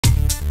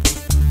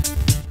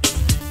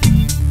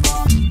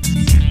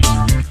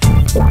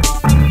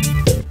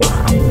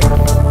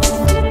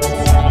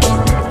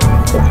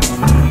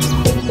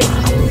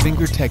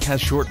FingerTec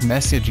has short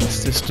messaging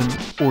system,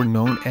 or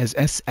known as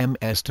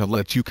SMS, to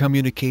let you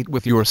communicate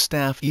with your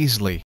staff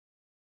easily.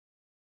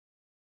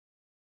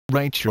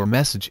 Write your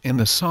message in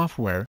the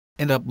software,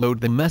 and upload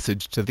the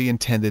message to the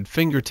intended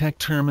FingerTec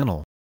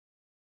terminal.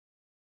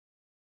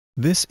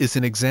 This is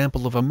an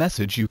example of a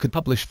message you could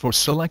publish for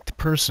select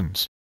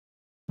persons.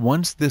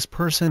 Once this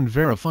person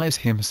verifies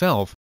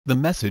himself, the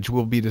message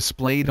will be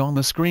displayed on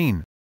the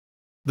screen.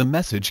 The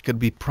message could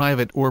be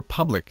private or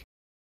public.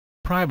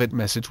 Private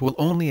message will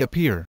only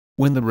appear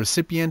when the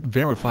recipient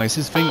verifies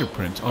his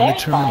fingerprint on the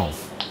terminal.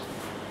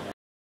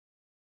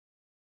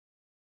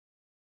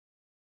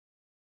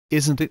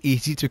 Isn't it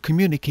easy to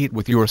communicate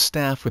with your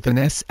staff with an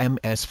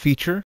SMS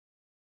feature?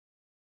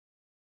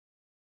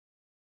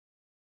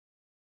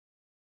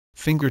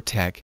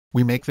 FingerTec,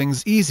 we make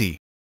things easy.